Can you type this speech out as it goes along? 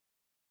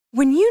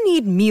When you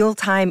need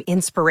mealtime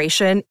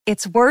inspiration,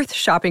 it's worth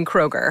shopping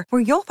Kroger,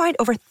 where you'll find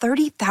over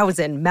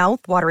 30,000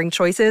 mouth-watering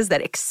choices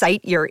that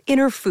excite your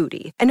inner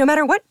foodie. And no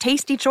matter what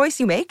tasty choice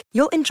you make,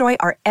 you'll enjoy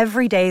our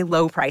everyday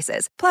low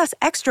prices, plus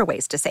extra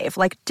ways to save,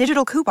 like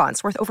digital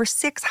coupons worth over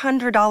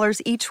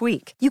 $600 each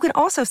week. You can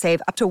also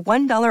save up to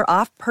 $1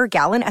 off per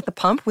gallon at the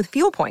pump with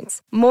fuel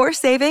points. More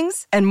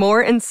savings and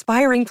more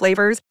inspiring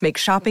flavors make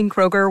shopping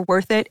Kroger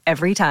worth it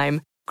every time.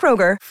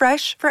 Kroger,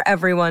 fresh for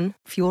everyone.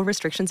 Fuel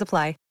restrictions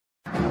apply.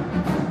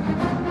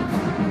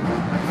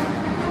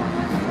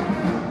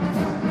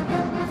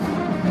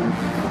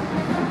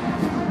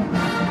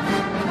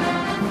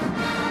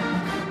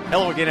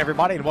 Hello again,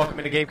 everybody, and welcome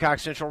to Gamecock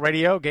Central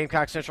Radio.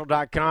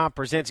 GamecockCentral.com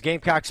presents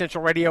Gamecock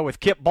Central Radio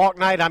with Kip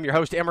Balknight. I'm your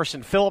host,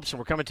 Emerson Phillips, and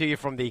we're coming to you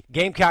from the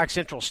Gamecock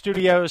Central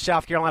Studios.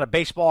 South Carolina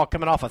baseball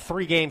coming off a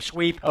 3-game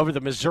sweep over the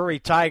Missouri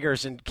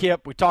Tigers. And,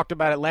 Kip, we talked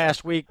about it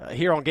last week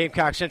here on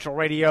Gamecock Central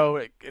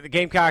Radio. The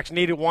Gamecocks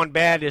needed one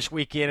bad this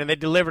weekend, and they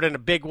delivered in a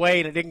big way,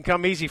 and it didn't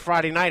come easy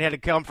Friday night. Had to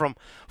come from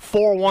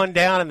 4-1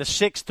 down in the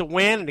 6th to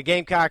win, and the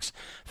Gamecocks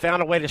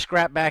found a way to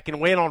scrap back and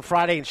win on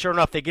Friday, and sure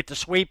enough, they get the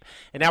sweep,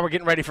 and now we're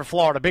getting ready for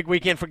Florida. Big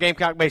weekend for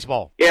Gamecock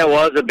baseball. Yeah, it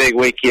was a big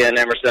weekend,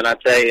 Emerson. I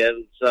tell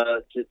you,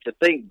 to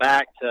think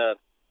back to,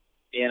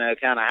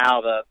 kind of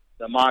how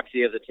the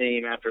moxie of the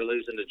team after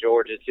losing to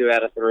Georgia 2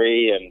 out of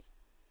 3, and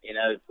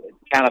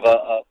kind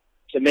of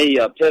to me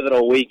a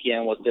pivotal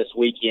weekend was this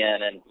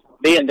weekend, and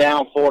being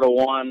down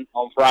 4-1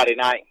 on Friday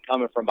night and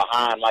coming from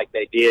behind like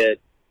they did.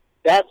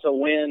 That's a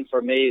win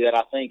for me that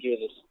I think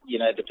is,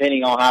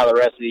 depending on how the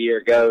rest of the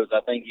year goes,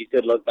 I think you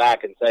could look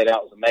back and say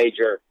that was a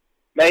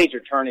major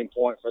turning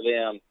point for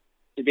them.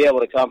 To be able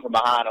to come from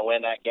behind and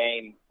win that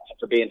game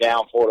after being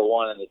down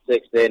 4-1 in the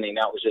 6th inning,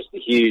 that was just a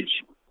huge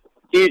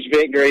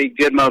victory,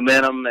 good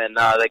momentum, and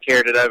they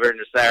carried it over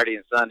into Saturday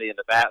and Sunday, and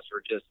the bats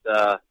were just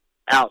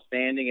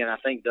outstanding. And I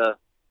think a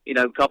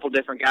couple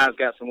different guys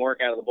got some work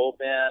out of the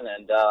bullpen,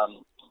 and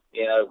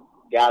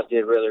guys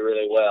did really,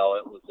 really well.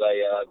 It was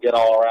a good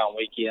all-around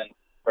weekend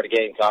for the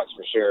Gamecocks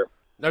for sure.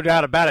 No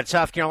doubt about it.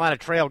 South Carolina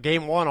trailed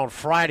Game 1 on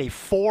Friday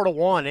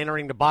 4-1,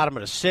 entering the bottom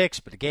of the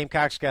 6th, but the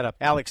Gamecocks got a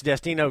Alex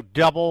Destino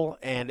double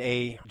and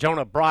a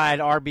Jonah Bride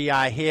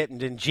RBI hit, and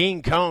then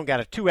Gene Cone got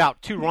a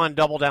 2-out, 2-run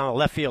double down the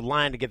left field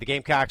line to give the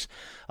Gamecocks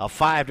a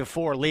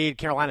 5-4 lead.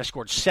 Carolina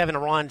scored 7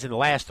 runs in the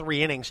last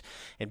 3 innings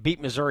and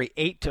beat Missouri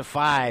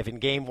 8-5 in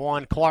Game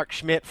 1. Clark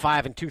Schmidt,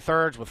 5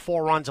 2/3 with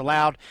 4 runs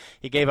allowed.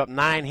 He gave up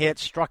 9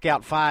 hits, struck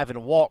out 5,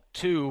 and walked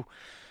 2.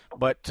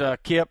 But,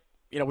 Kip,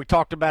 we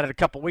talked about it a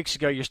couple weeks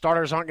ago. Your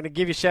starters aren't going to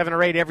give you 7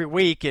 or 8 every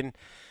week, and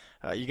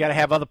you got to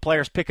have other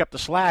players pick up the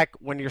slack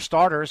when your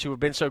starters, who have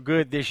been so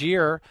good this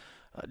year,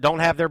 don't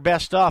have their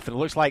best stuff. And it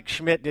looks like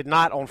Schmidt did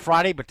not on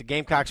Friday, but the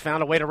Gamecocks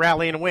found a way to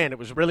rally and win. It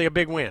was really a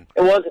big win.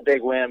 It was a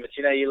big win, but,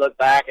 you look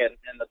back and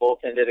the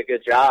bullpen did a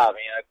good job.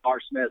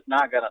 Clark Schmidt's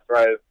not going to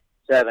throw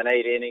 7,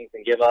 8 innings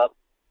and give up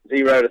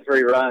 0 to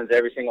 3 runs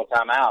every single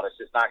time out. It's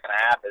just not going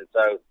to happen.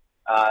 So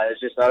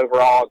it's just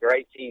overall a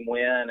great team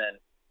win, and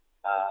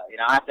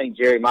I think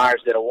Jerry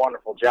Myers did a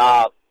wonderful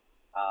job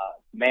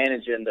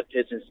managing the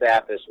pitching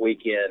staff this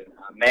weekend,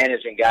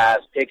 managing guys,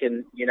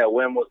 picking,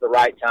 when was the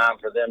right time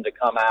for them to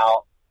come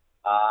out.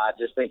 I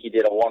just think he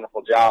did a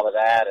wonderful job of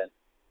that,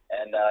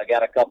 and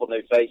got a couple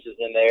new faces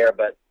in there.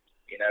 But,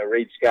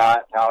 Reed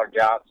Scott, Tyler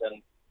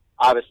Johnson,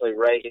 obviously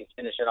Reagan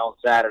finishing on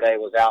Saturday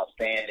was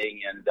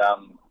outstanding. And,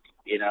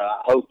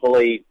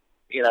 hopefully,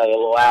 a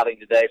little outing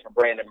today from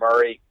Brandon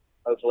Murray.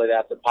 Hopefully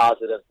that's a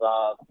positive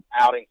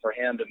outing for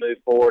him to move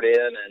forward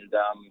in. And,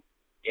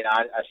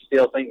 I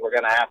still think we're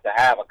going to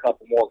have a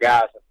couple more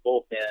guys in the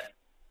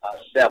bullpen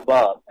step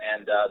up.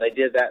 And they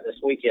did that this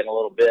weekend a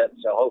little bit,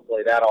 so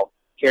hopefully that'll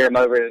carry them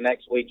over to the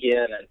next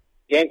weekend. And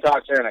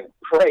Gamecocks are in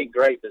a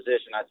great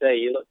position. I tell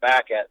you look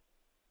back at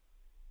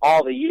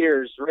all the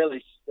years,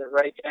 really, the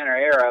Ray Tanner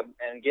era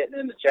and getting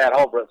into Chad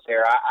Holbrook's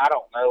era, I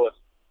don't know if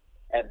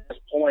at this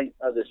point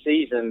of the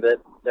season that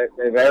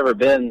they've ever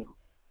been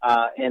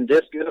in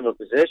this good of a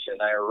position.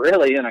 They're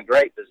really in a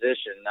great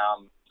position,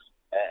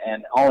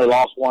 and only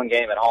lost 1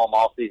 game at home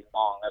all season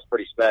long. That's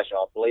pretty special.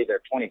 I believe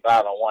they're 25-1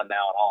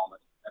 now at home.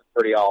 That's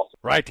pretty awesome.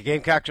 Right, the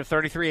Gamecocks are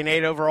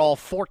 33-8 overall,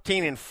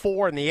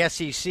 14-4 in the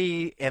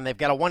SEC, and they've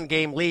got a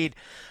 1-game lead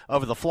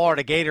over the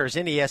Florida Gators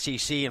in the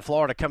SEC, and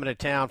Florida coming to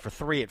town for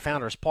 3 at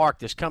Founders Park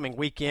this coming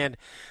weekend.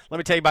 Let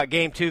me tell you about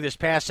Game 2 this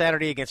past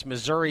Saturday against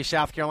Missouri.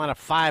 South Carolina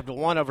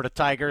 5-1 over the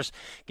Tigers.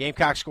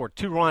 Gamecocks scored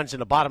 2 runs in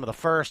the bottom of the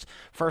first.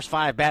 First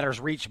 5 batters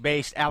reached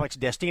base. Alex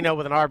Destino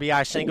with an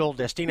RBI single.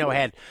 Destino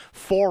had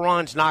 4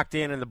 runs knocked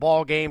in the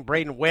ball game.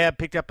 Braden Webb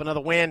picked up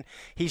another win.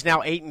 He's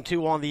now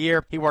 8-2 on the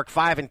year. He worked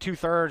 5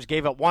 2/3 2/3,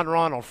 gave up 1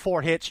 run on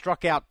 4 hits,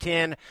 struck out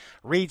 10.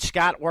 Reed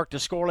Scott worked a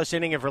scoreless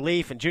inning of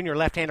relief, and junior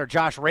left-hander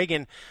Josh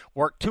Reagan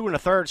worked 2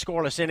 1/3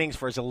 scoreless innings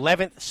for his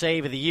 11th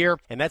save of the year,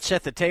 and that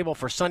set the table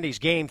for Sunday's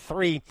Game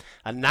 3,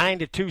 a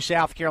 9-2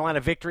 South Carolina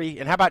victory.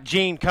 And how about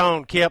Gene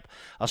Cone, Kip?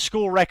 A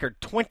school record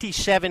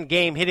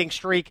 27-game hitting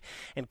streak,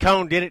 and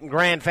Cone did it in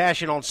grand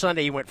fashion on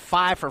Sunday. He went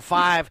 5 for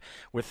 5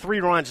 with 3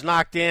 runs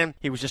knocked in.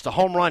 He was just a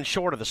home run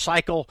short of the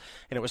cycle,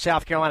 and it was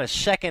South Carolina's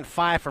second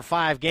 5 for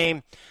 5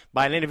 game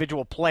by an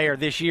individual player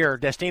this year.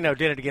 Destino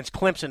did it against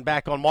Clemson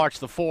back on March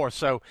the 4th.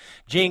 So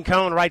Gene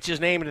Cone writes his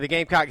name into the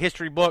Gamecock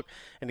history book,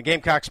 and the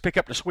Gamecocks pick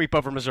up the sweep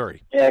over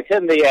Missouri. Yeah, I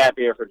couldn't be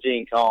happier for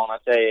Gene Cone. I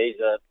tell you,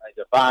 he's a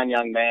fine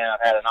young man.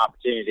 I've had an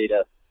opportunity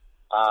to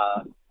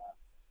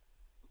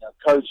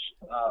coach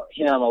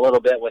him a little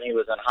bit when he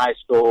was in high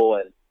school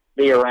and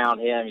be around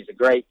him. He's a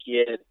great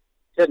kid.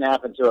 Couldn't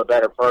happen to a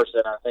better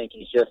person. I think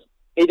he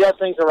does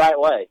things the right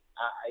way.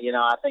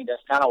 I think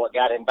that's kind of what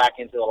got him back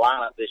into the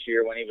lineup this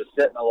year when he was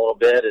sitting a little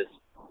bit.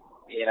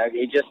 He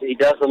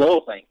does the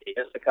little things. He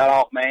is the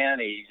cutoff man.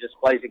 He just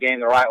plays the game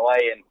the right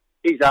way, and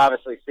he's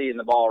obviously seeing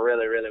the ball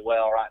really, really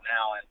well right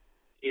now, and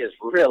he is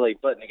really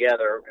putting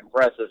together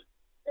impressive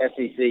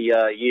SEC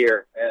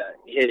year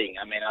hitting.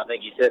 I mean, I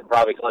think he's hitting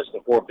probably close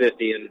to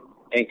 450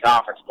 in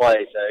conference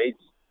play. So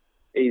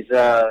he's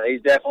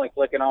definitely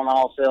clicking on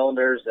all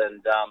cylinders,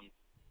 and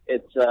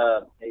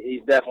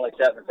he's definitely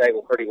setting the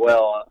table pretty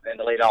well in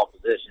the leadoff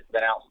position. It's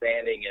been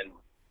outstanding, and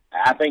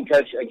I think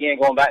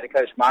going back to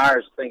Coach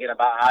Myers, thinking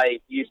about how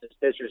he used his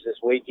pitchers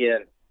this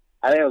weekend,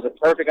 I think it was a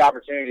perfect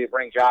opportunity to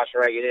bring Josh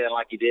Reagan in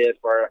like he did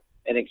for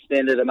an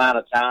extended amount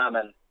of time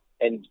and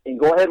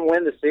go ahead and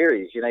win the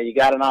series. You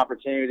got an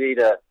opportunity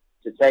to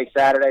take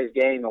Saturday's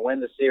game and win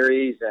the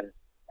series, and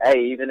hey,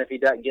 even if he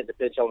doesn't get to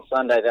pitch on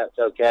Sunday, that's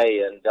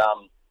okay. And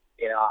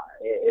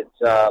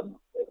it's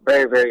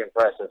very, very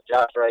impressive.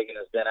 Josh Reagan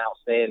has been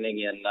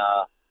outstanding, and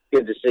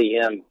good to see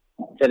him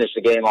finish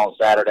the game on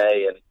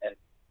Saturday and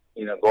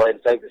go ahead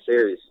and take the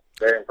series.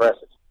 Very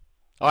impressive.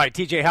 All right,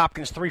 T.J.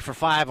 Hopkins 3 for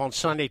 5 on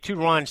Sunday, 2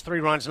 runs, 3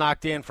 runs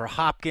knocked in for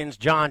Hopkins.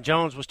 John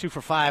Jones was 2 for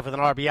 5 with an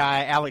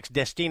RBI. Alex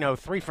Destino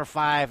 3 for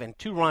 5 and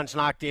 2 runs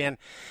knocked in.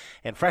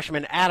 And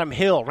freshman Adam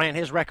Hill ran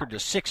his record to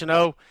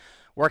 6-0,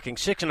 working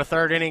 6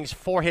 1/3 innings,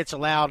 4 hits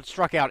allowed,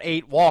 struck out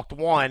 8, walked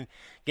 1.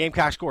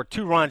 Gamecock scored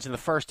 2 runs in the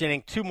first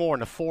inning, 2 more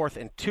in the fourth,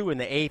 and 2 in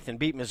the eighth, and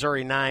beat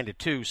Missouri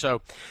 9-2.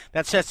 So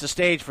that sets the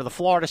stage for the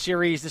Florida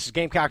series. This is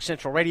Gamecock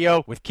Central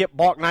Radio with Kip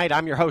Balknight.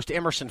 I'm your host,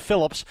 Emerson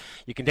Phillips.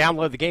 You can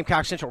download the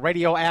Gamecock Central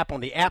Radio app on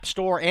the App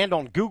Store and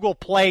on Google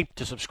Play.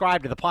 To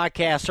subscribe to the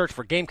podcast, search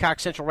for Gamecock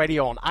Central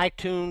Radio on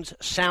iTunes,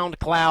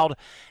 SoundCloud,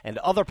 and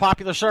other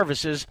popular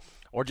services,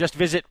 or just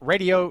visit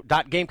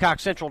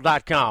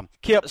radio.gamecockcentral.com.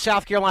 Kip,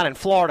 South Carolina and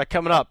Florida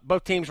coming up.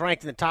 Both teams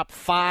ranked in the top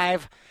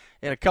 5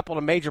 in a couple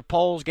of major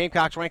polls.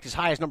 Gamecocks ranked as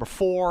high as number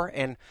 4,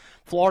 and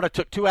Florida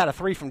took 2 out of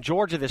 3 from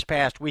Georgia this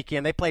past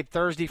weekend. They played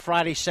Thursday,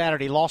 Friday,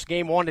 Saturday, lost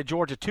game 1 to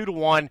Georgia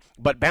 2-1,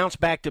 but bounced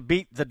back to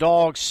beat the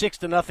Dogs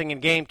 6-0 in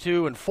game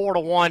 2 and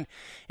 4-1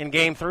 in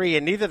game 3.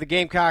 And neither the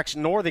Gamecocks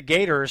nor the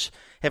Gators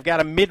have got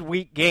a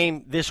midweek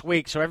game this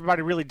week, so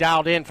everybody really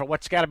dialed in for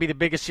what's got to be the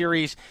biggest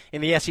series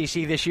in the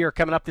SEC this year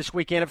coming up this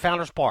weekend at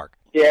Founders Park.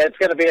 Yeah, it's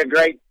going to be a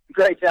great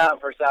time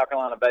for South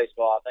Carolina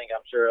baseball. I think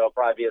I'm sure it'll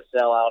probably be a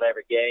sellout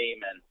every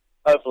game, and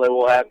hopefully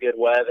we'll have good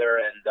weather.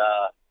 And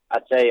I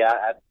tell you,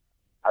 I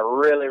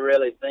really,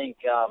 really think,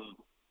 I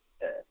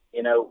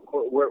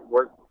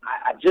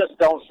just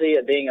don't see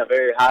it being a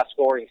very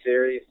high-scoring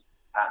series.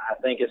 I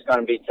think it's going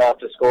to be tough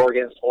to score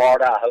against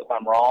Florida. I hope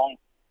I'm wrong.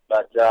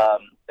 But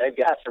they've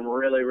got some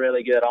really,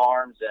 really good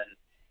arms. And,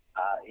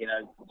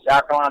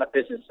 South Carolina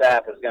pitching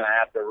staff is going to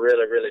have to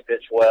really, really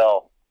pitch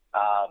well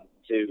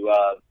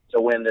to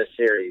win this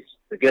series.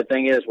 The good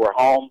thing is we're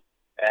home.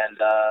 And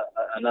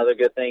another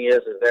good thing is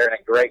they're in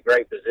a great,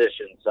 great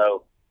position.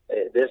 So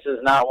this is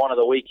not one of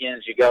the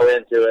weekends you go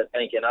into it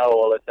thinking, oh,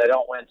 well, if they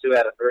don't win 2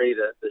 out of 3,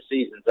 the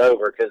season's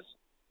over, because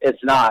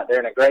it's not. They're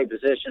in a great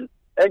position.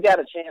 They've got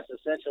a chance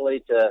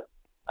essentially to,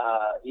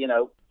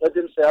 put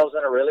themselves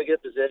in a really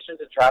good position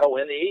to try to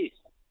win the East.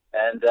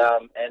 And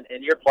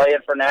you're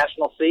playing for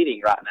national seeding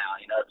right now.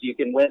 If you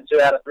can win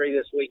 2 out of 3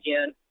 this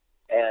weekend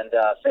and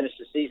finish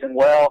the season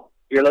well,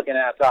 you're looking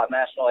at a top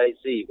national 8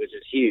 seed, which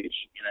is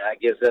huge. That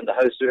gives them the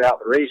host throughout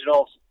the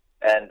regionals,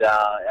 and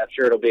I'm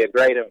sure it'll be a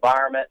great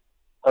environment.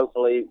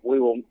 Hopefully, we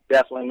will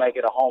definitely make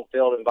it a home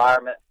field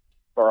environment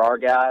for our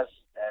guys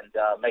and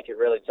make it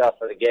really tough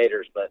for the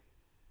Gators. But,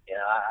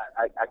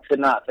 I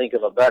could not think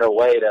of a better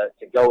way to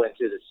go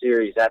into the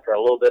series after a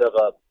little bit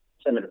of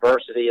some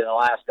adversity in the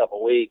last couple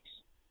of weeks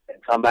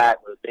and come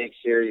back with a big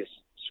series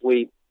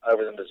sweep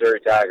over the Missouri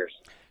Tigers.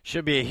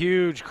 Should be a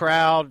huge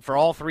crowd for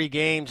all 3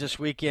 games this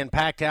weekend.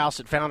 Packed house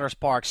at Founders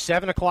Park.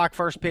 7 o'clock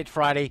first pitch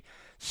Friday,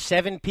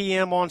 7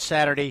 p.m. on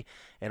Saturday,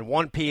 and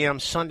 1 p.m.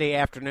 Sunday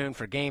afternoon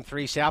for Game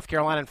 3. South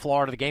Carolina and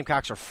Florida. The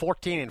Gamecocks are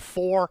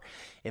 14-4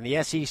 in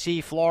the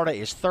SEC. Florida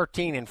is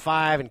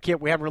 13-5. And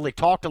Kip, we haven't really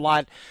talked a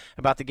lot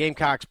about the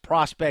Gamecocks'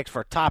 prospects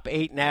for a top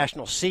 8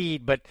 national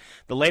seed, but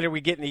the later we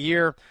get in the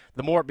year,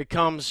 the more it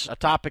becomes a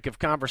topic of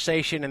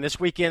conversation. And this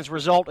weekend's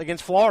result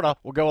against Florida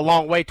will go a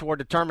long way toward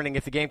determining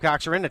if the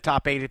Gamecocks are in the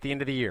top 8 at the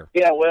end of the year.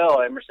 Yeah,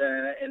 well,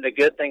 Emerson, and the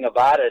good thing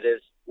about it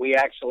is we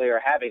actually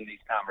are having these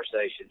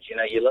conversations. You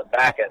know, you look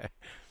back at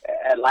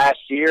last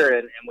year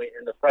and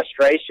the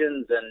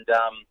frustrations and,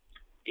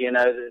 you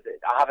know,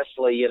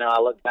 obviously, you know, I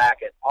look back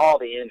at all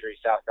the injuries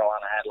South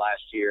Carolina had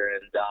last year,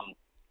 and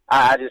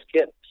I just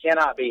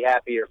cannot be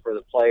happier for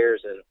the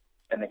players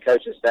and the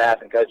coaching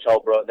staff and Coach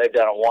Holbrook. They've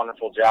done a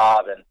wonderful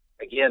job. And,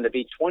 again, to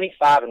be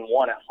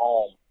 25-1 at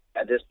home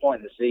at this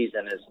point in the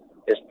season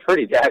is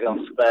pretty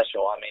daggone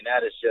special. I mean,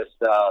 that is just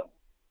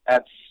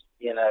that's,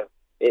 you know,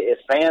 if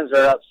fans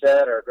are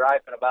upset or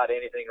griping about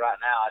anything right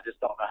now, I just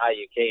don't know how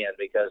you can,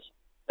 because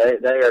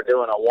they are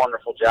doing a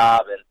wonderful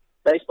job. And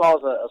baseball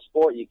is a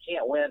sport you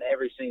can't win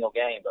every single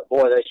game, but,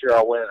 boy, they sure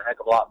are winning a heck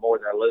of a lot more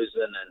than they're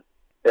losing. And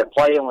they're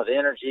playing with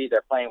energy.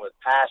 They're playing with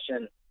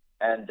passion.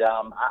 And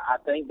I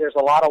think there's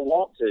a lot of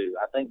want to.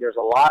 I think there's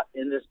a lot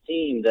in this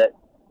team that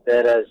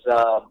is,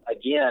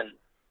 again,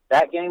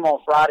 that game on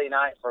Friday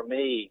night for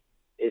me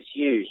is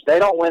huge. They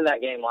don't win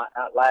that game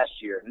last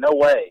year. No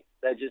way.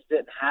 They just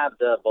didn't have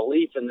the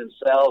belief in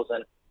themselves.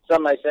 And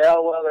some may say,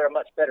 oh, well, they're a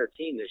much better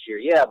team this year.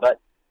 Yeah,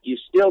 but you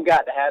still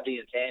got to have the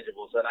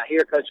intangibles. And I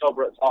hear Coach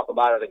Holbrook talk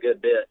about it a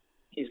good bit.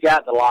 He's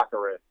got the locker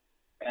room.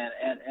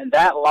 And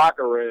that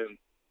locker room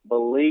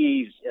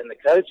believes in the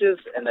coaches,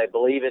 and they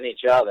believe in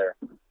each other.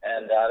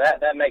 And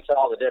that makes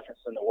all the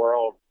difference in the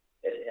world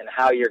in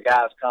how your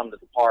guys come to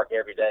the park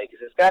every day, because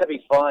it's got to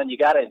be fun. You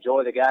got to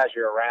enjoy the guys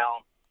you're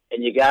around,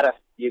 and you got to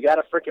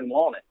freaking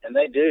want it, and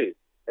they do.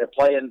 They're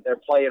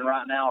playing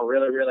right now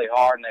really, really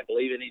hard, and they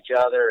believe in each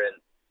other, and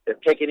they're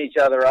picking each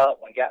other up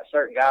when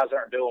certain guys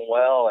aren't doing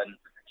well. And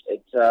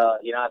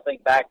it's you know, I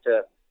think back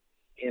to,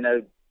 you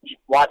know,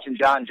 watching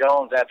John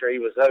Jones after he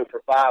was 0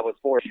 for 5 with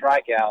 4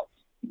 strikeouts,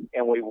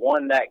 and we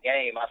won that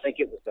game. I think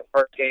it was the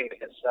first game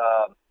against,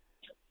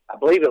 I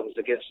believe it was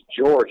against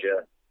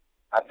Georgia.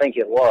 I think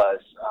it was.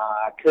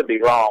 I could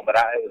be wrong, but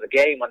it was a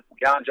game when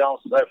John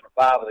Jones was 0 for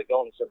 5 with a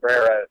golden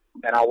sombrero,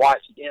 and I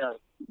watched him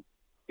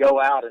go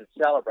out and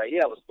celebrate.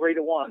 Yeah, it was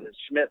 3-1. And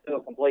Schmidt threw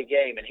a complete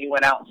game, and he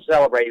went out and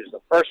celebrated. He was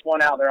the first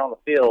one out there on the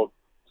field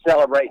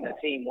celebrating the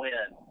team win.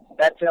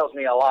 That tells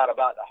me a lot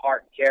about the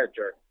heart and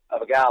character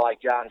of a guy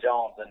like John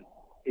Jones, and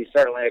he's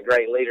certainly a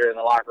great leader in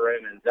the locker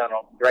room and done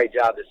a great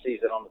job this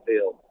season on the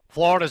field.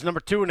 Florida's number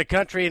 2 in the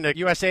country in the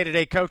USA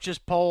Today coaches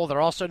poll.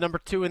 They're also number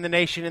 2 in the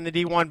nation in the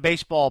D1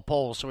 baseball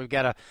poll. So we've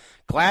got a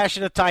clash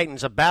of the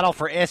Titans, a battle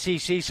for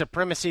SEC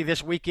supremacy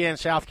this weekend,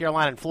 South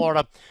Carolina and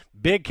Florida.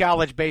 Big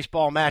college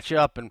baseball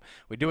matchup, and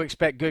we do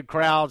expect good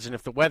crowds. And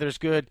if the weather's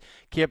good,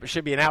 Kip, it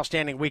should be an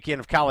outstanding weekend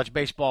of college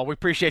baseball. We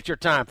appreciate your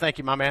time. Thank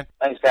you, my man.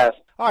 Thanks, guys.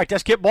 All right,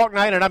 that's Kip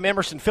Borknight, and I'm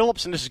Emerson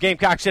Phillips, and this is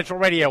Gamecock Central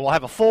Radio. We'll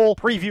have a full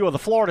preview of the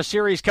Florida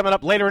series coming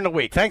up later in the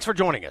week. Thanks for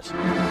joining us.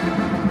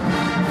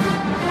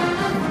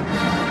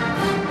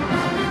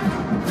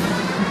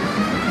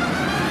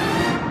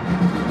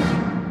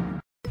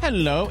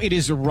 Hello, it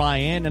is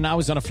Ryan, and I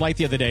was on a flight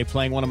the other day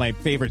playing one of my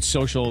favorite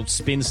social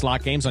spin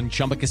slot games on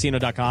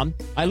ChumbaCasino.com.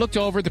 I looked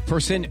over the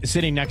person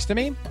sitting next to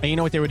me, and you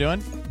know what they were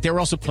doing? They were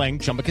also playing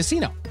Chumba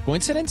Casino.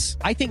 Coincidence?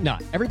 I think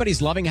not.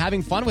 Everybody's loving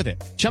having fun with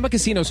it. Chumba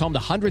Casino is home to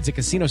hundreds of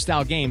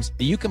casino-style games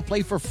that you can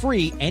play for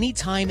free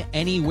anytime,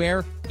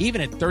 anywhere,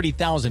 even at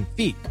 30,000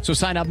 feet. So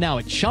sign up now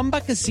at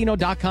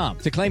ChumbaCasino.com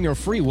to claim your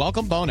free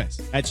welcome bonus.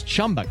 That's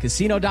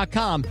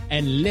ChumbaCasino.com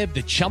and live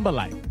the Chumba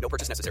life. No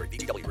purchase necessary.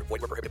 VGW. Void where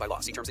prohibited by law.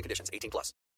 See terms and conditions. 18+.